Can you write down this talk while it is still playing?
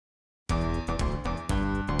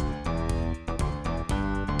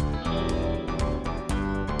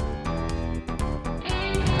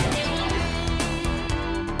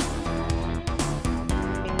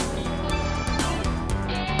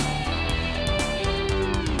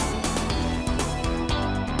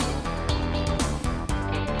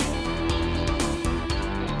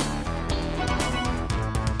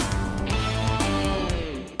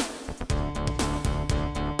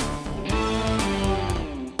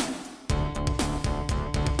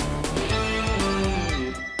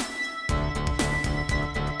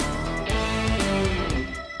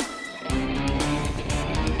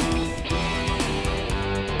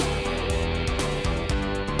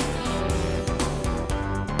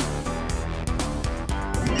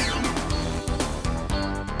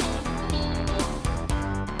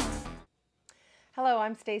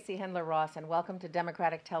I'm Stacey Hendler-Ross, and welcome to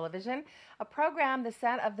Democratic Television, a program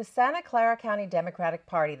of the Santa Clara County Democratic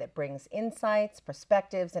Party that brings insights,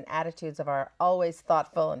 perspectives, and attitudes of our always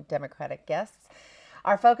thoughtful and democratic guests.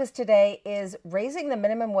 Our focus today is raising the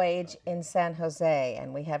minimum wage in San Jose,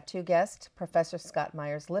 and we have two guests, Professor Scott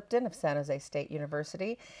Myers-Lipton of San Jose State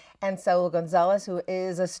University, and Saul Gonzalez, who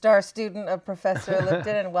is a star student of Professor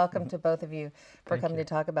Lipton, and welcome to both of you for coming to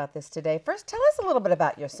talk about this today. First, tell us a little bit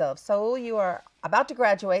about yourself. Saul, you are about to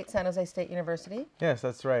graduate San Jose State University. Yes,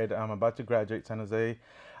 that's right. I'm about to graduate San Jose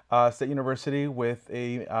State University with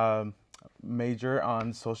a major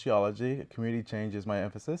on sociology. Community change is my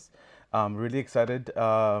emphasis. I'm really excited,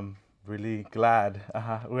 really glad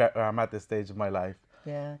I'm at this stage of my life.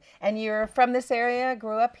 Yeah. And you're from this area,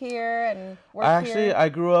 grew up here and worked here? Actually, I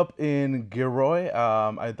grew up in Gilroy.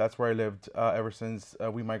 That's where I lived ever since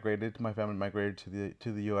my family migrated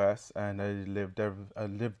to the U.S., and I lived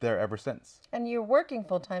there ever since. And you're working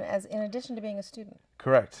full-time in addition to being a student?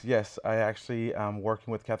 Correct, yes. I actually am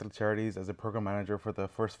working with Catholic Charities as a program manager for the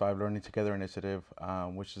First Five Learning Together initiative,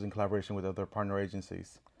 which is in collaboration with other partner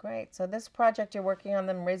agencies. Great. So this project you're working on,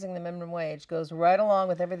 them raising the minimum wage, goes right along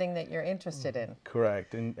with everything that you're interested in.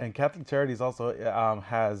 Correct. And Catholic Charities also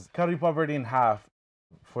has cutting poverty in half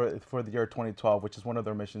for the year 2012, which is one of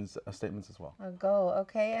their mission statements as well. Oh, go.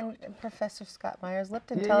 Okay. And Professor Scott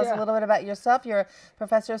Myers-Lipton, tell us a little bit about yourself. You're a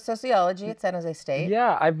professor of sociology at San Jose State.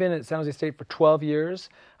 Yeah, I've been at San Jose State for 12 years.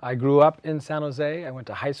 I grew up in San Jose. I went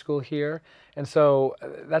to high school here. And so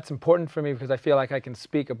that's important for me because I feel like I can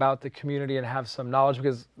speak about the community and have some knowledge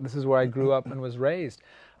because this is where I grew up and was raised.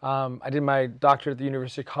 I did my doctorate at the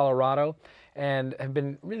University of Colorado and have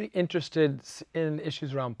been really interested in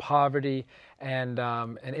issues around poverty and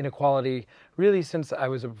inequality really since I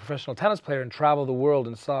was a professional tennis player and traveled the world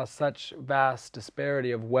and saw such vast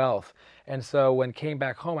disparity of wealth. And so when I came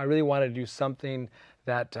back home, I really wanted to do something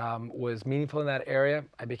that was meaningful in that area.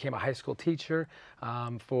 I became a high school teacher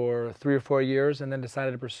for 3 or 4 years and then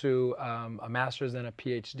decided to pursue a master's and a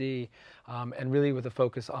PhD and really with a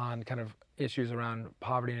focus on kind of issues around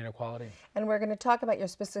poverty and inequality. And we're going to talk about your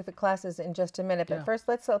specific classes in just a minute, but first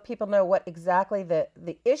let's let people know what exactly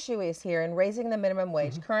the issue is here in raising the minimum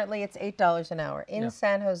wage. Currently it's $8 an hour in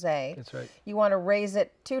San Jose. That's right. You want to raise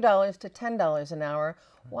it $2 to $10 an hour.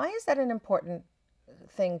 Why is that an important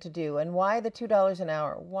thing to do, and why the $2 an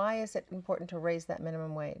hour? Why is it important to raise that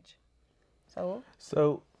minimum wage?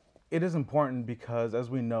 So it is important because, as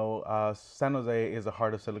we know, San Jose is the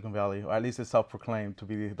heart of Silicon Valley, or at least it's self-proclaimed to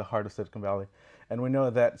be the heart of Silicon Valley. And we know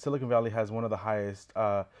that Silicon Valley has one of the highest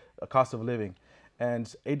cost of living.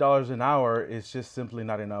 And $8 an hour is just simply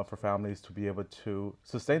not enough for families to be able to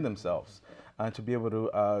sustain themselves, to be able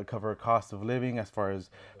to cover cost of living as far as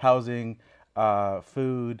housing,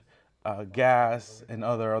 food, gas, and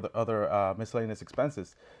other miscellaneous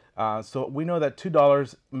expenses. So we know that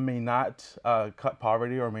 $2 may not cut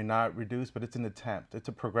poverty or may not reduce, but it's an attempt. It's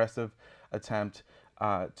a progressive attempt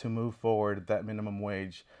to move forward that minimum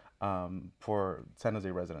wage for San Jose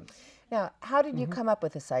residents. Now, how did you come up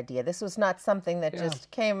with this idea? This was not something that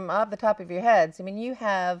just came off the top of your heads. I mean, you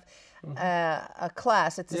have a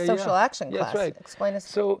class. It's a social action class. That's right. Explain us.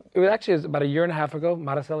 So it actually was about 1.5 years ago.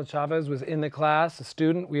 Maricela Chavez was in the class, a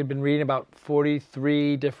student. We had been reading about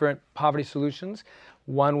 43 different poverty solutions.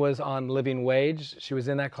 One was on living wage. She was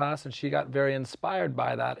in that class and she got very inspired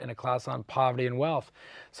by that in a class on poverty and wealth.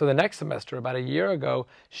 So the next semester, about 1 year ago,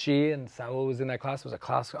 she and Saul was in that class. It was a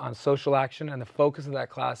class on social action, and the focus of that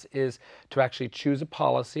class is to actually choose a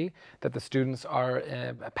policy that the students are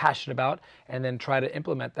passionate about and then try to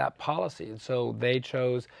implement that policy. And so they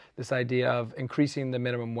chose this idea of increasing the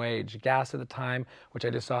minimum wage. Gas at the time, which I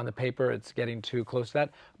just saw in the paper, it's getting too close to that,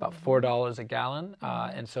 about $4 a gallon.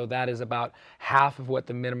 And so that is about half of what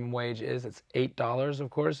the minimum wage is. It's $8, of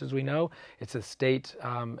course, as we know. It's a state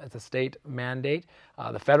mandate.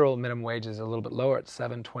 The federal minimum wage is a little bit lower at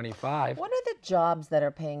 $7.25. What are the jobs that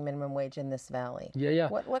are paying minimum wage in this valley? Yeah.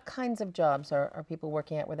 What kinds of jobs are people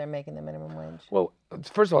working at where they're making the minimum wage? Well,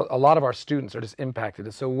 first of all, a lot of our students are just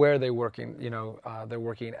impacted. So where are they working? They're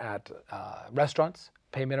working at restaurants,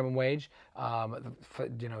 pay minimum wage.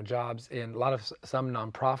 Jobs in some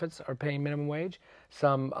nonprofits are paying minimum wage.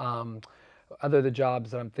 Some the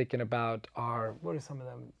jobs that I'm thinking about are, what are some of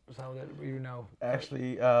them, Saul, that you know?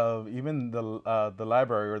 Actually, even the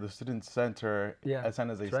library or the student center at San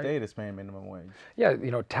Jose State is paying minimum wage. Yeah,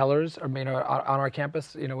 tellers are on our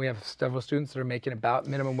campus. We have several students that are making about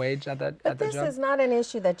minimum wage at that. But this is not an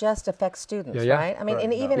issue that just affects students, right? I mean,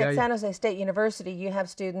 and even at San Jose State University, you have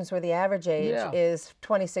students where the average age is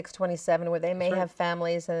 26, 27, where they may have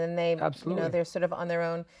families, and then they're sort of on their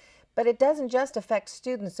own. But it doesn't just affect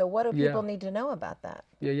students. So what do Yeah. people need to know about that?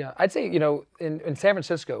 Yeah. I'd say, in San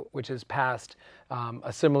Francisco, which has passed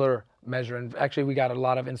a similar measure, and actually we got a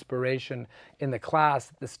lot of inspiration in the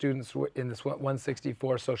class. The students were in this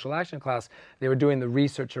 164 social action class, they were doing the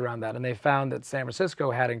research around that, and they found that San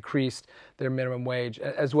Francisco had increased their minimum wage,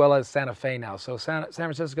 as well as Santa Fe now. So San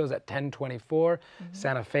Francisco is at 10.24.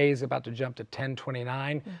 Santa Fe is about to jump to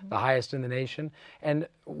 10.29, the highest in the nation. And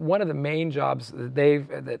one of the main jobs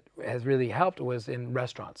that has really helped was in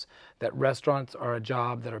restaurants. That restaurants are a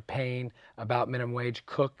job that are paying about minimum wage.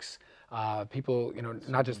 Cooks, people,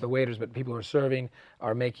 not just the waiters, but people who are serving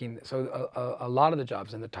are making, so a lot of the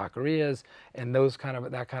jobs in the taquerias and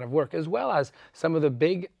that kind of work, as well as some of the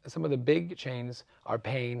big chains are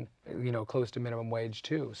paying, close to minimum wage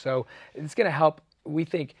too. So it's going to help, we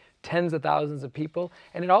think, tens of thousands of people.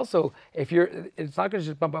 And it also, it's not going to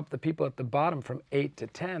just bump up the people at the bottom from 8 to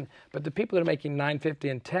 10, but the people that are making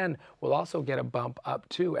 $9.50 and 10 will also get a bump up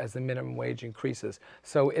too as the minimum wage increases.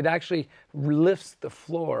 So it actually lifts the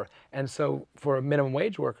floor. And so for a minimum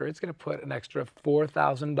wage worker, it's going to put an extra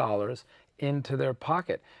 $4,000 into their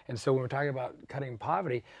pocket. And so when we're talking about cutting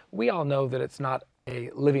poverty, we all know that it's not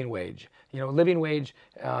a living wage. Living wage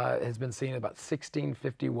has been seen about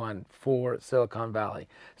 $16.51 for Silicon Valley.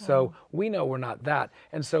 So we know we're not that.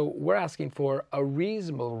 And so we're asking for a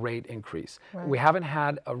reasonable rate increase. Right. We haven't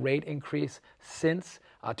had a rate increase since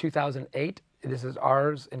 2008. This is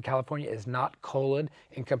ours in California is not COLA'd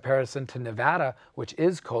in comparison to Nevada, which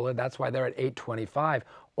is COLA'd. That's why they're at $8.25,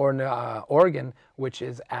 or Oregon, which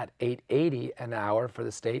is at $8.80 an hour for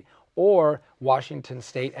the state, or Washington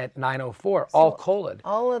State at $9.04, all COLA'd.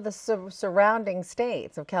 All of the surrounding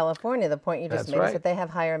states of California, the point you just made is that they have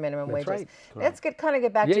higher minimum wages. Right. Let's get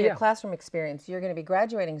back to your classroom experience. You're going to be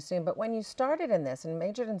graduating soon, but when you started in this and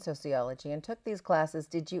majored in sociology and took these classes,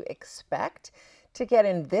 did you expect to get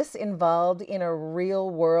involved in a real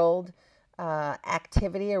world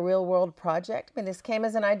activity, a real world project? I mean, this came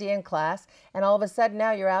as an idea in class, and all of a sudden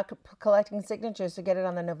now you're out collecting signatures to get it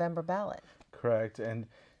on the November ballot. Correct. And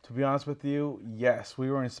to be honest with you, yes, we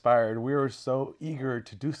were inspired. We were so eager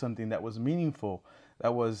to do something that was meaningful,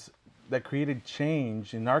 that created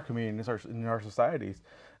change in our communities, in our societies,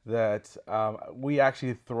 that we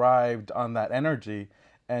actually thrived on that energy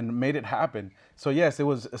and made it happen. So yes, it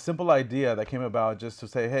was a simple idea that came about just to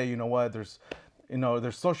say, hey, you know what, there's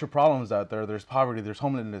social problems out there, there's poverty, there's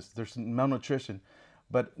homelessness, there's malnutrition,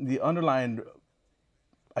 but the underlying,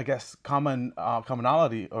 I guess,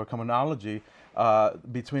 commonality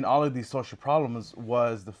between all of these social problems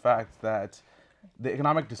was the fact that the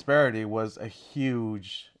economic disparity was a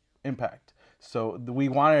huge impact. So we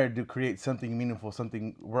wanted to create something meaningful,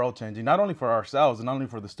 something world-changing, not only for ourselves and not only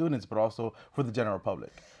for the students, but also for the general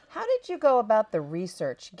public. How did you go about the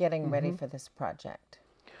research getting ready for this project?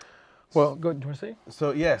 Well, go ahead, do you want to say?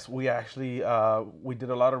 So yes, we actually we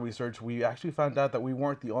did a lot of research. We actually found out that we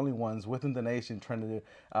weren't the only ones within the nation trying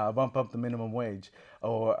to bump up the minimum wage.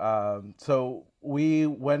 So we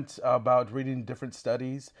went about reading different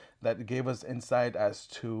studies that gave us insight as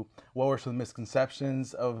to what were some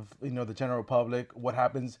misconceptions of the general public. What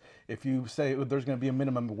happens if you say there's going to be a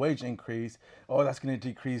minimum wage increase? Oh, that's going to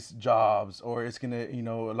decrease jobs, or it's going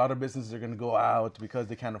to a lot of businesses are going to go out because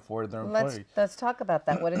they can't afford their employees. Let's talk about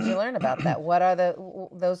that. What did you learn about that? What are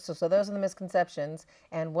those? So those are the misconceptions,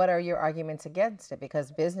 and what are your arguments against it?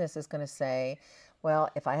 Because business is going to say, well,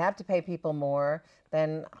 if I have to pay people more,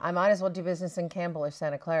 then I might as well do business in Campbell or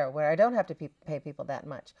Santa Clara, where I don't have to pay people that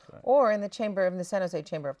much. Right. Or in the San Jose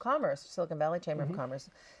Chamber of Commerce, Silicon Valley Chamber of Commerce,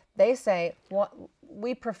 they say, well,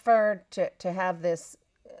 we prefer to have this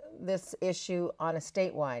issue on a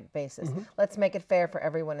statewide basis. Let's make it fair for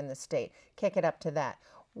everyone in the state. Kick it up to that.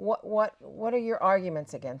 What are your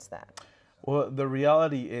arguments against that? Well, the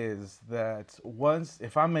reality is that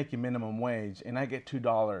if I'm making minimum wage and I get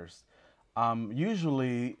 $2,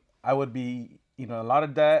 usually I would be a lot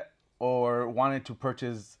of debt or wanting to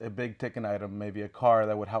purchase a big ticket item, maybe a car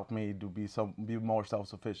that would help me to be more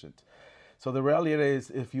self-sufficient. So the reality is,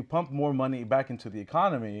 if you pump more money back into the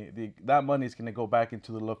economy, that money is going to go back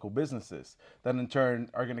into the local businesses that in turn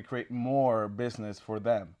are going to create more business for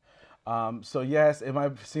them. So yes, it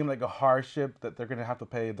might seem like a hardship that they're going to have to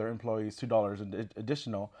pay their employees $2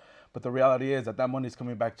 additional, but the reality is that money is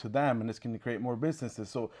coming back to them and it's going to create more businesses.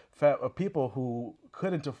 So people who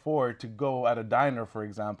couldn't afford to go at a diner, for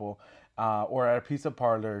example, or at a pizza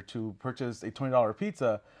parlor to purchase a $20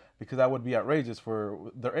 pizza, because that would be outrageous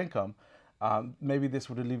for their income, maybe this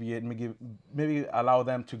would alleviate, maybe allow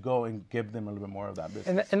them to go and give them a little bit more of that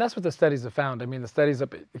business. And that's what the studies have found. I mean, the studies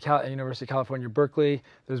up at University of California, Berkeley,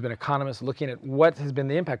 there's been economists looking at what has been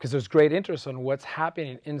the impact, because there's great interest on what's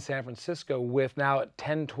happening in San Francisco with now at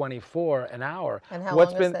 $10.24 an hour. And how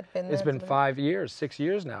long has that been there? It's been 5 years, 6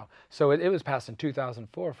 years now. So it was passed in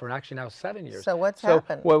 2004 for actually now 7 years. So what's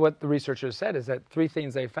happened? Well, what the researchers said is that 3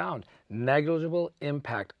 things they found. Negligible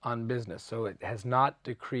impact on business. So it has not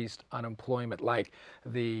decreased unemployment like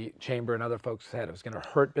the chamber and other folks said. It was going to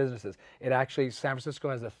hurt businesses. It actually, San Francisco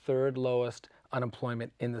has the 3rd lowest unemployment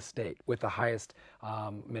in the state with the highest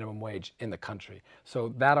minimum wage in the country.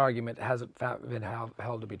 So that argument hasn't been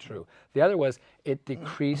held to be true. The other was it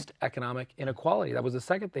decreased economic inequality. That was the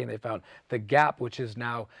second thing they found. The gap, which is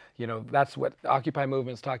now, that's what Occupy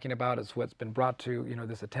movement's talking about. It's what's been brought to,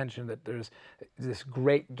 this attention, that there's this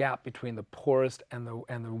great gap between the poorest and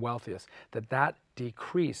the wealthiest, that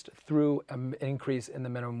decreased through an increase in the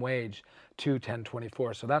minimum wage to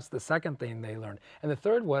 $10.24. So that's the second thing they learned. And the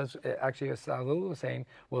third was, actually, as Saul was saying,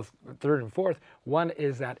 well, third and fourth, one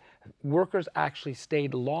is that workers actually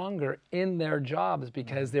stayed longer in their jobs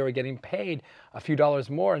because they were getting paid a few dollars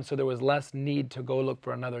more, and so there was less need to go look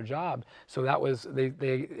for another job. So that was,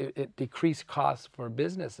 it decreased costs for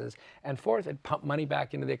businesses. And fourth, it pumped money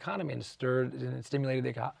back into the economy and stimulated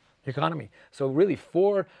the economy. So really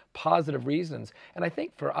 4 positive reasons. And I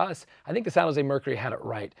think for us, I think the San Jose Mercury had it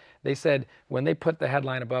right. They said when they put the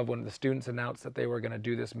headline above, when the students announced that they were going to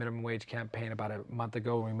do this minimum wage campaign about a month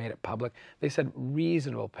ago when we made it public, they said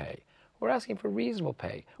reasonable pay. We're asking for reasonable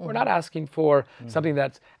pay. We're not asking for something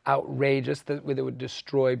that's outrageous that would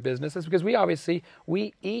destroy businesses, because we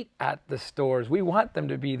eat at the stores. We want them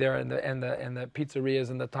to be there in the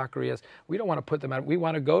pizzerias and the taquerias. We don't want to put them out. We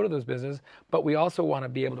want to go to those businesses, but we also want to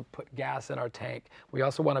be able to put gas in our tank. We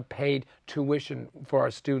also want to pay tuition for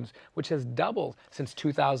our students, which has doubled since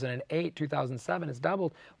 2008, 2007. It's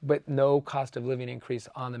doubled, but no cost of living increase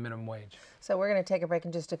on the minimum wage. So we're going to take a break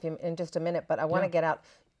in just a minute, but I want to get out.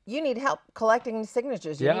 You need help collecting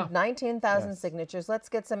signatures. You need 19,000 signatures. Let's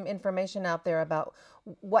get some information out there about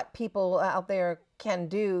what people out there can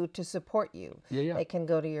do to support you. They can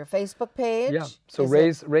go to your Facebook page. So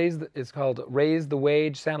it's called Raise the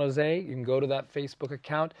Wage San Jose. You can go to that Facebook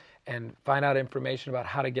account and find out information about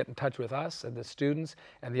how to get in touch with us and the students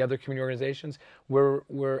and the other community organizations.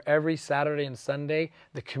 We're every Saturday and Sunday,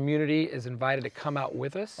 the community is invited to come out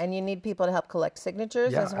with us. And you need people to help collect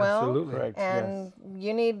signatures as well. Absolutely. Correct, and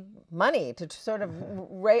you need money to sort of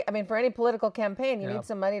raise, for any political campaign, you need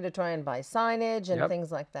some money to try and buy signage and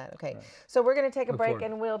things like that. Okay, so we're going to take a break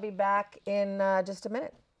and we'll be back in just a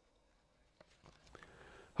minute.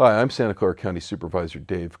 Hi, I'm Santa Clara County Supervisor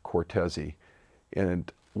Dave Cortese,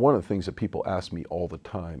 and one of the things that people ask me all the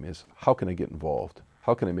time is, how can I get involved?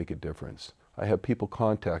 How can I make a difference? I have people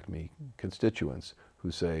contact me, constituents,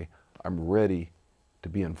 who say, I'm ready to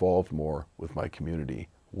be involved more with my community.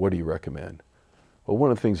 What do you recommend? Well, one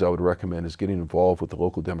of the things I would recommend is getting involved with the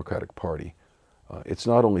local Democratic Party. It's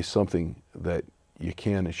not only something that you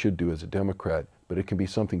can and should do as a Democrat, but it can be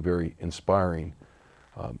something very inspiring.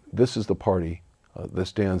 This is the party that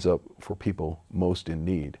stands up for people most in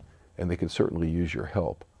need, and they can certainly use your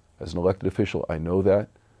help. As an elected official, I know that.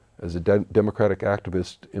 As a Democratic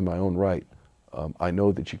activist in my own right, I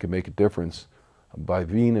know that you can make a difference by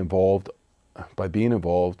being involved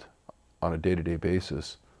on a day-to-day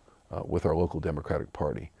basis with our local Democratic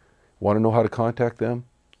Party. Want to know how to contact them?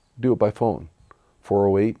 Do it by phone,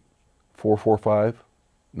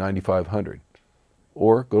 408-445-9500,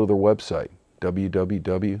 or go to their website,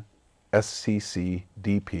 www.sccdp.org.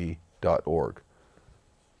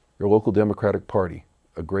 Your local Democratic Party,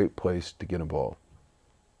 a great place to get involved.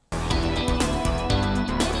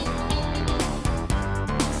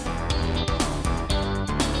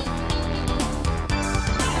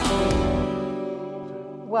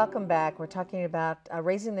 Welcome back. We're talking about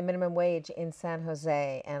raising the minimum wage in San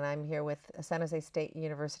Jose, and I'm here with San Jose State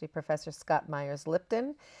University Professor Scott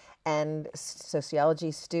Myers-Lipton and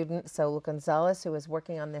sociology student Saul Gonzalez, who is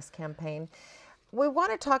working on this campaign. We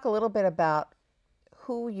want to talk a little bit about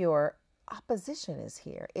who your opposition is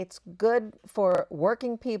here. It's good for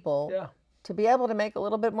working people to be able to make a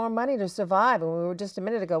little bit more money to survive. And we were just a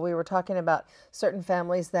minute ago, we were talking about certain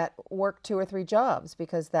families that work 2 or 3 jobs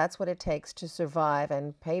because that's what it takes to survive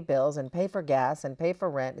and pay bills and pay for gas and pay for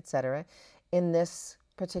rent, etc., in this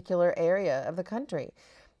particular area of the country.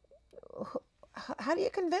 How do you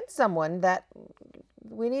convince someone that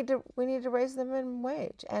we need to raise the minimum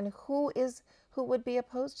wage, and who would be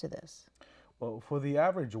opposed to this? Well, for the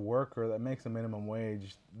average worker that makes a minimum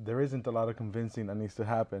wage, there isn't a lot of convincing that needs to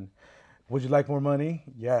happen. Would you like more money?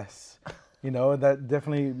 Yes. You know, that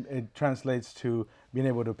definitely it translates to being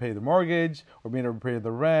able to pay the mortgage or being able to pay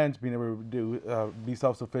the rent, being able to be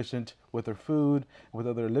self-sufficient with their food, with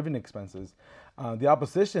other living expenses. The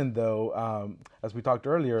opposition, though, as we talked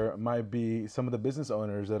earlier, might be some of the business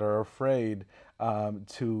owners that are afraid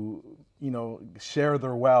to, you know, share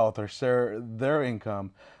their wealth or share their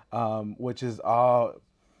income, which is all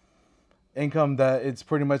income that it's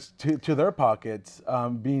pretty much to their pockets,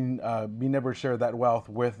 being able to share that wealth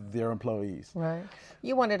with their employees. Right.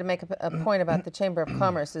 You wanted to make a point about the Chamber of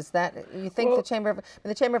Commerce. Is that you think the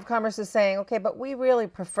Chamber of Commerce is saying, okay, but we really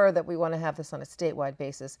prefer that we want to have this on a statewide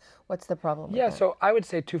basis. What's the problem with that? So I would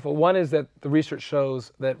say twofold. One is that the research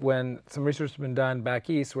shows that when some research has been done back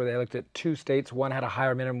east, where they looked at two states, one had a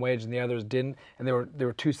higher minimum wage and the others didn't, and there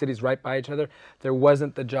were two cities right by each other, there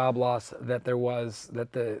wasn't the job loss that there was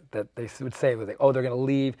that they would say, was like, oh, they're going to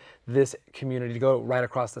leave this community to go right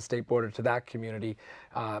across the state border to that community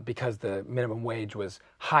because the minimum wage was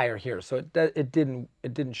higher here. So it didn't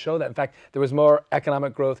show that. In fact, there was more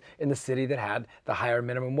economic growth in the city that had the higher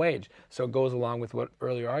minimum wage. So it goes along with what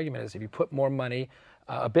earlier argument is. If you put more money,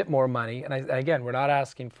 a bit more money, and again, we're not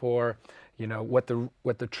asking for, you know, what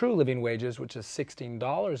the true living wage is, which is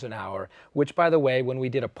 $16 an hour. Which, by the way, when we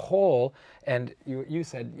did a poll, and you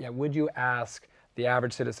said, yeah, would you ask the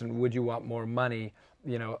average citizen, would you want more money?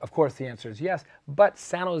 You know, of course the answer is yes, but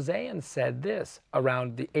San Joseans said this,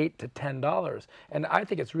 around the $8 to $10. And I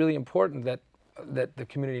think it's really important that the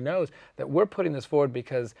community knows that we're putting this forward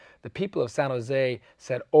because the people of San Jose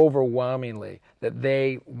said overwhelmingly that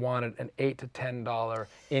they wanted an $8 to $10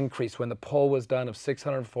 increase. When the poll was done of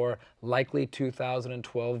 604 likely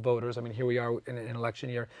 2012 voters, I mean, here we are in an election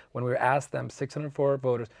year, when we asked them, 604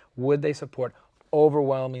 voters, would they support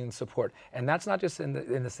overwhelming support. And that's not just in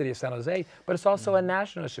the city of San Jose, but it's also a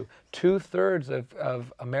national issue. 2/3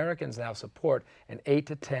 of Americans now support an $8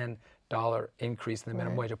 to $10 increase in the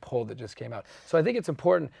minimum wage, a poll that just came out. So I think it's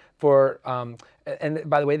important for, and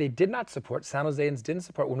by the way, they did not support, San Joseans didn't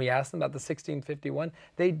support, when we asked them about the 1651,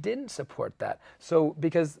 they didn't support that. So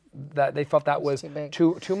because they felt that was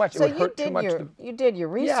too much. So it would hurt too much. You did your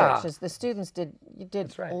research, as the students did, you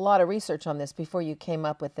did right. a lot of research on this before you came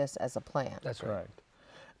up with this as a plan. That's right.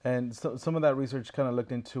 And so some of that research kind of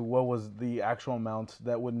looked into what was the actual amount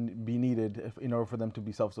that would be needed in order for them to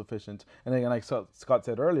be self-sufficient. And again, like Scott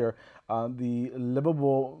said earlier, the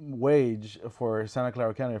livable wage for Santa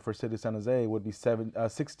Clara County, for City of San Jose, would be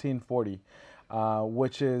 $16.40,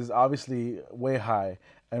 which is obviously way high.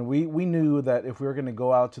 And we knew that if we were going to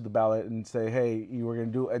go out to the ballot and say, hey, you were going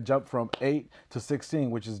to do a jump from 8 to 16,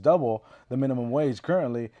 which is double the minimum wage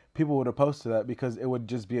currently, people would oppose to that because it would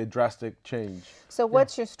just be a drastic change. So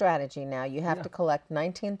what's your strategy now? You have to collect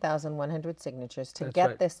 19,100 signatures to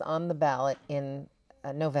get this on the ballot in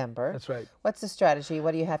November. That's right. What's the strategy?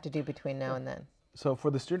 What do you have to do between now and then? So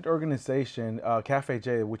for the student organization, Cafe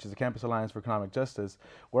J, which is the Campus Alliance for Economic Justice,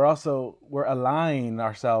 we're aligning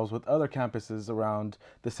ourselves with other campuses around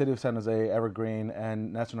the city of San Jose, Evergreen,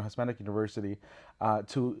 and National Hispanic University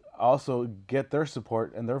to also get their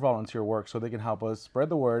support and their volunteer work so they can help us spread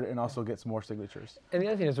the word and also get some more signatures. And the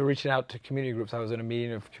other thing is we're reaching out to community groups. I was in a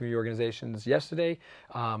meeting of community organizations yesterday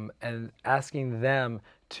and asking them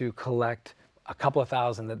to collect a couple of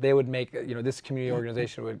thousand, that they would make, you know, this community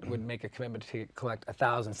organization would make a commitment to collect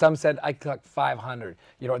 1,000. Some said I collect 500,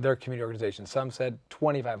 you know, their community organization. Some said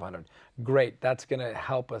 2,500. Great, that's going to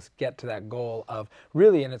help us get to that goal of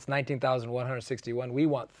really, and it's 19,161, we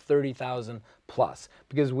want 30,000 plus,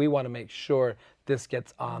 because we want to make sure this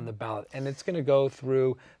gets on the ballot. And it's going to go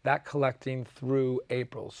through that collecting through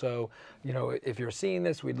April. So, you know, if you're seeing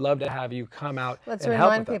this, we'd love to have you come out and help. Let's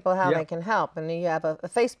remind people how they can help. And you have a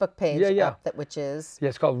Facebook page up which is? Yeah,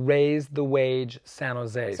 it's called Raise the Wage San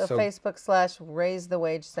Jose. So Facebook/Raise the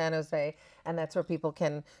Wage San Jose. And that's where people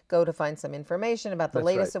can go to find some information about the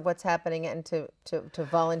latest of what's happening and to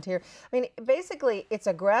volunteer. I mean, basically, it's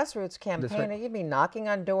a grassroots campaign. You'd be knocking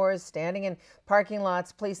on doors, standing in parking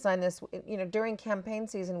lots, please sign this. You know, during campaign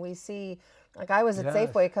season, we see, like I was at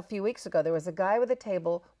Safeway a few weeks ago, there was a guy with a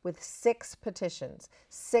table with 6 petitions,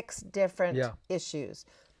 6 different issues.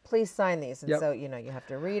 Please sign these. And so, you know, you have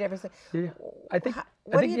to read everything. Yeah. I think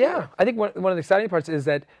one of the exciting parts is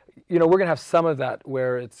that, you know, we're going to have some of that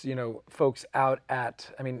where it's, you know, folks out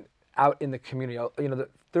in the community. You know,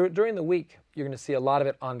 during the week, you're going to see a lot of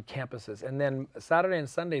it on campuses. And then Saturday and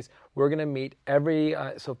Sundays, we're going to meet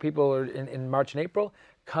so people are in March and April,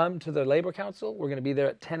 come to the Labor Council. We're going to be there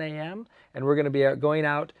at 10 a.m. and we're going to be going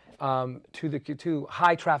out to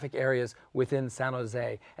high traffic areas within San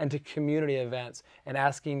Jose, and to community events, and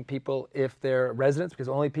asking people if they're residents, because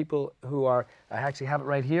only people who are, I actually have it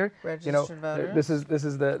right here. Registered voters.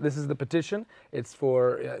 This is the petition. It's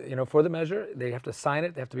for for the measure. They have to sign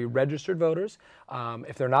it. They have to be registered voters.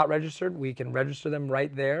 If they're not registered, we can register them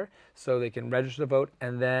right there, so they can register to vote,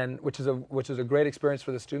 and then which is a great experience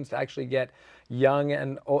for the students to actually get young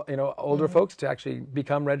and older folks to actually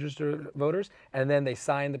become registered voters, and then they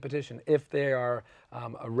sign the petition if they are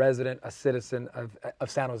a resident, a citizen of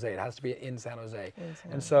San Jose. It has to be in San Jose.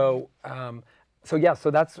 And so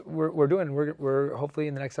so that's what we're doing. We're hopefully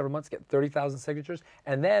in the next several months get 30,000 signatures,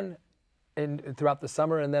 and then throughout the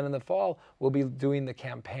summer and then in the fall, we'll be doing the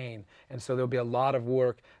campaign. And so there'll be a lot of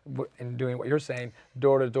work in doing what you're saying,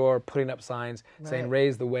 door to door, putting up signs saying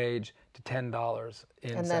raise the wage to $10 in San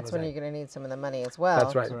Jose. And that's when you're going to need some of the money as well.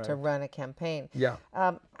 That's right. To run a campaign. Yeah.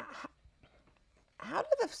 How do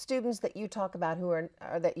the students that you talk about or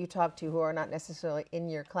that you talk to who are not necessarily in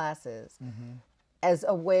your classes as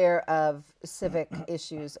aware of civic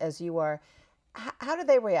issues as you are, how do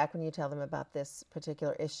they react when you tell them about this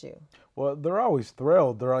particular issue? Well, they're always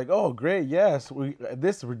thrilled. They're like, "Oh, great! Yes,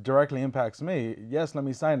 this directly impacts me. Yes, let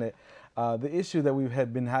me sign it." The issue that we've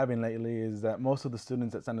been having lately is that most of the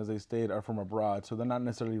students at San Jose State are from abroad, so they're not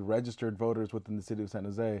necessarily registered voters within the city of San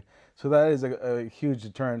Jose. So that is a huge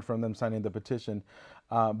deterrent from them signing the petition.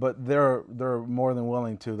 But they're more than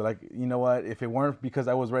willing to. They're like, you know what? If it weren't because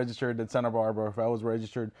I was registered in Santa Barbara, if I was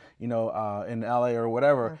registered, in LA or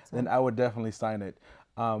whatever, then I would definitely sign it.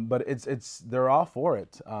 But they're all for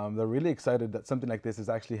it. They're really excited that something like this is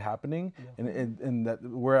actually happening, and that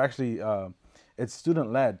we're actually. It's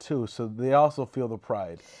student-led too, so they also feel the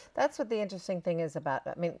pride. That's what the interesting thing is about.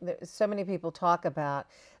 I mean, so many people talk about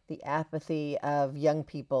the apathy of young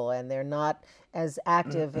people, and they're not as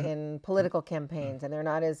active in political campaigns, and they're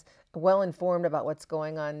not as well informed about what's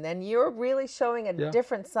going on. Then you're really showing a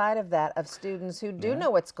different side of that, of students who do know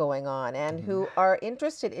what's going on and who are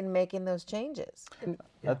interested in making those changes.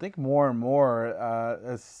 I think more and more,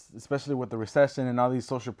 especially with the recession and all these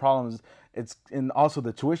social problems, and also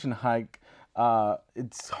the tuition hike.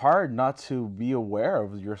 It's hard not to be aware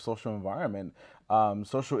of your social environment.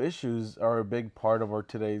 Social issues are a big part of our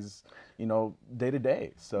today's,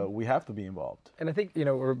 day-to-day. So we have to be involved. And I think,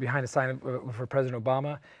 we're behind a sign for President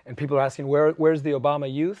Obama, and people are asking, where's the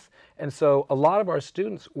Obama youth? And so a lot of our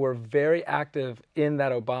students were very active in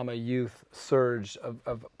that Obama youth surge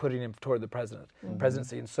of putting him toward the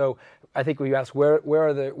presidency. And so I think when you ask where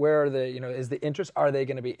are the is the interest, are they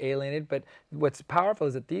going to be alienated? But what's powerful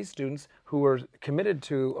is that these students who were committed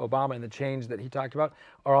to Obama and the change that he talked about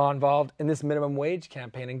are all involved in this minimum wage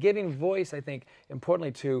campaign and giving voice, I think,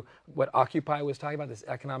 importantly, to what Occupy was talking about, this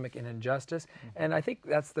economic injustice. And I think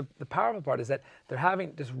that's the powerful part, is that they're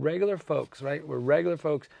having just regular folks, right? We're regular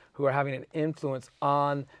folks who are having an influence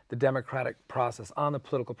on the democratic process, on the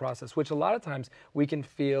political process, which a lot of times we can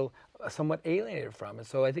feel somewhat alienated from. And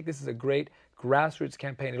so I think this is a great grassroots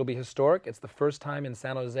campaign. It'll be historic. It's the first time in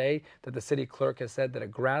San Jose that the city clerk has said that a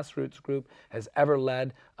grassroots group has ever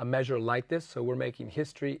led a measure like this. So we're making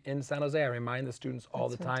history in San Jose. I remind the students all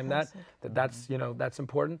the time that's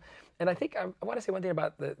important. And I think I want to say one thing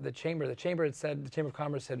about the chamber. The chamber had said, the Chamber of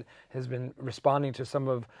Commerce has been responding to some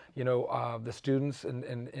of the students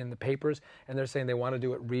in the papers, and they're saying they want to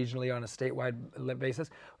do it regionally on a statewide basis.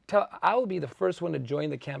 I will be the first one to join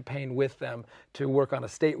the campaign with them to work on a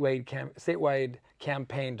statewide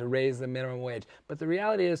campaign to raise the minimum wage. But the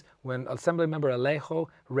reality is, when Assemblymember Alejo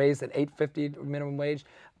raised an $8.50 minimum wage,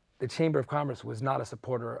 the Chamber of Commerce was not a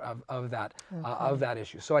supporter of that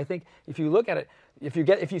issue. So I think if you look at it,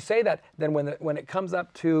 if you say that, then when it comes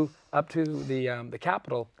up to the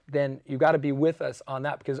Capitol, then you got to be with us on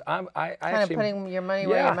that, because I actually putting your money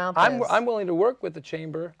where your mouth is. I'm willing to work with the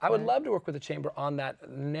chamber. I would love to work with the chamber on that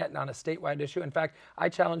on a statewide issue. In fact, I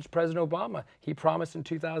challenged President Obama. He promised in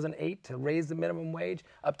 2008 to raise the minimum wage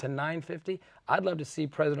up to $9.50. I'd love to see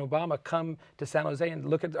President Obama come to San Jose and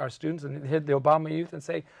look at our students and hit the Obama youth and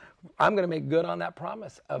say, I'm going to make good on that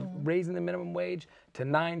promise of raising the minimum wage to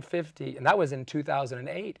 $9.50, and that was in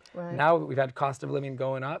 2008. Right. Now we've had cost of living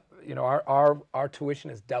going up. Our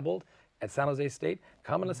tuition has doubled at San Jose State.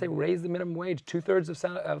 Come and let's say raise the minimum wage.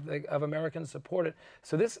 2/3 of Americans support it.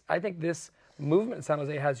 So I think this movement in San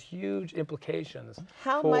Jose has huge implications.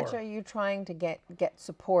 How much are you trying to get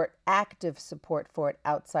support, active support for it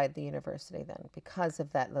outside the university then, because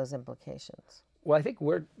of those implications? Well, I think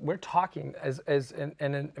we're talking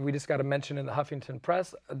and we just got to mention in the Huffington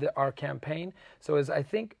Press our campaign. So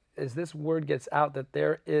as this word gets out that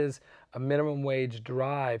there is a minimum wage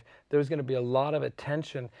drive, there's going to be a lot of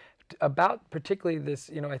attention about particularly this,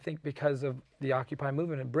 I think because of the Occupy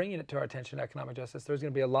movement and bringing it to our attention, economic justice, there's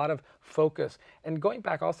going to be a lot of focus. And going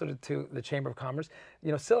back also to the Chamber of Commerce,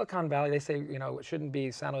 Silicon Valley, they say, it shouldn't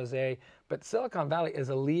be San Jose, but Silicon Valley is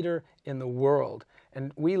a leader in the world.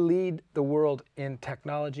 And we lead the world in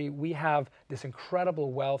technology. We have this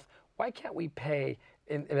incredible wealth. Why can't we pay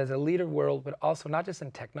as a leader world, but also not just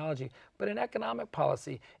in technology, but in economic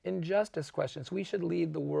policy, in justice questions? We should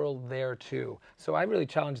lead the world there too. So I really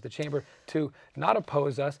challenge the Chamber to not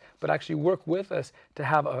oppose us, but actually work with us to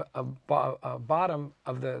have a bottom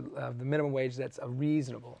of the minimum wage that's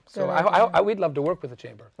reasonable. So we'd love to work with the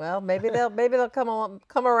Chamber. Well, maybe they'll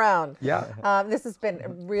come around. Yeah. This has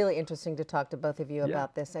been really interesting to talk to both of you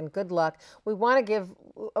about this, and good luck. We want to give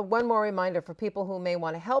one more reminder for people who may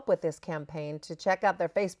want to help with this campaign to check out their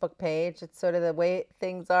Facebook page. It's sort of the way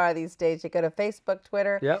things are these days. You go to Facebook,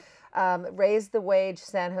 Twitter, Raise the Wage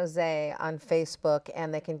San Jose on Facebook,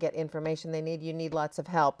 and they can get information they need. You need lots of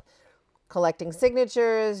help collecting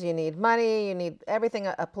signatures, you need money, you need everything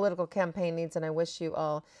a political campaign needs, and I wish you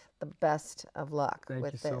all the best of luck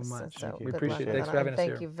with this. Thank you so much. So We appreciate it. Thanks for having us here.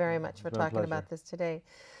 Thank you very much for talking about this today.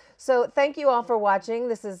 So thank you all for watching.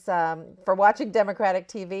 This is for watching Democratic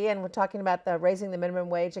TV, and we're talking about raising the minimum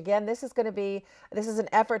wage. Again, this is an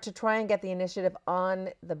effort to try and get the initiative on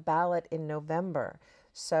the ballot in November.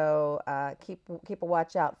 So keep a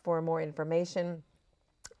watch out for more information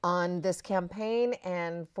on this campaign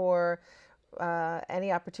and for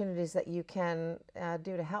any opportunities that you can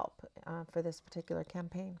do to help for this particular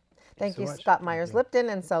campaign. Thank you, Scott Myers-Lipton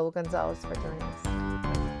and Saul Gonzalez, for joining us.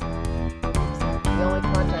 The only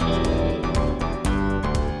contact you need.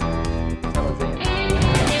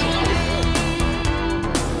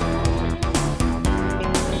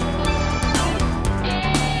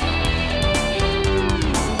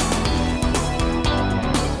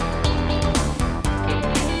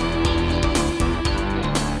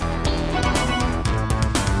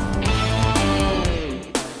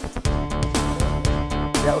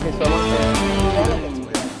 Yeah, okay, so I want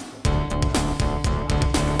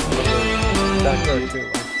back there too.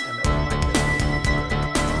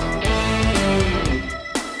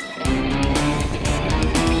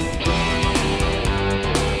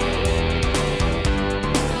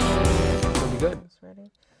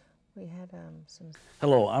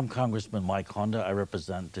 Hello, I'm Congressman Mike Honda. I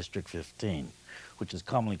represent District 15, which is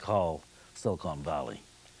commonly called Silicon Valley.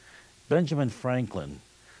 Benjamin Franklin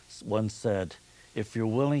once said, if you're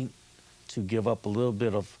willing to give up a little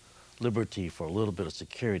bit of liberty for a little bit of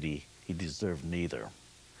security, you deserve neither.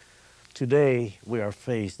 Today, we are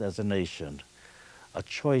faced as a nation a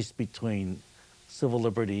choice between civil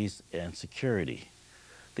liberties and security.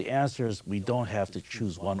 The answer is we don't have to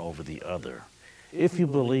choose one over the other. If you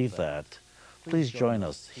believe that, please join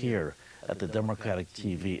us here at the Democratic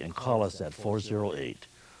TV and call us at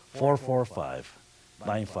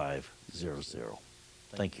 408-445-9500.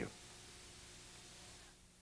 Thank you.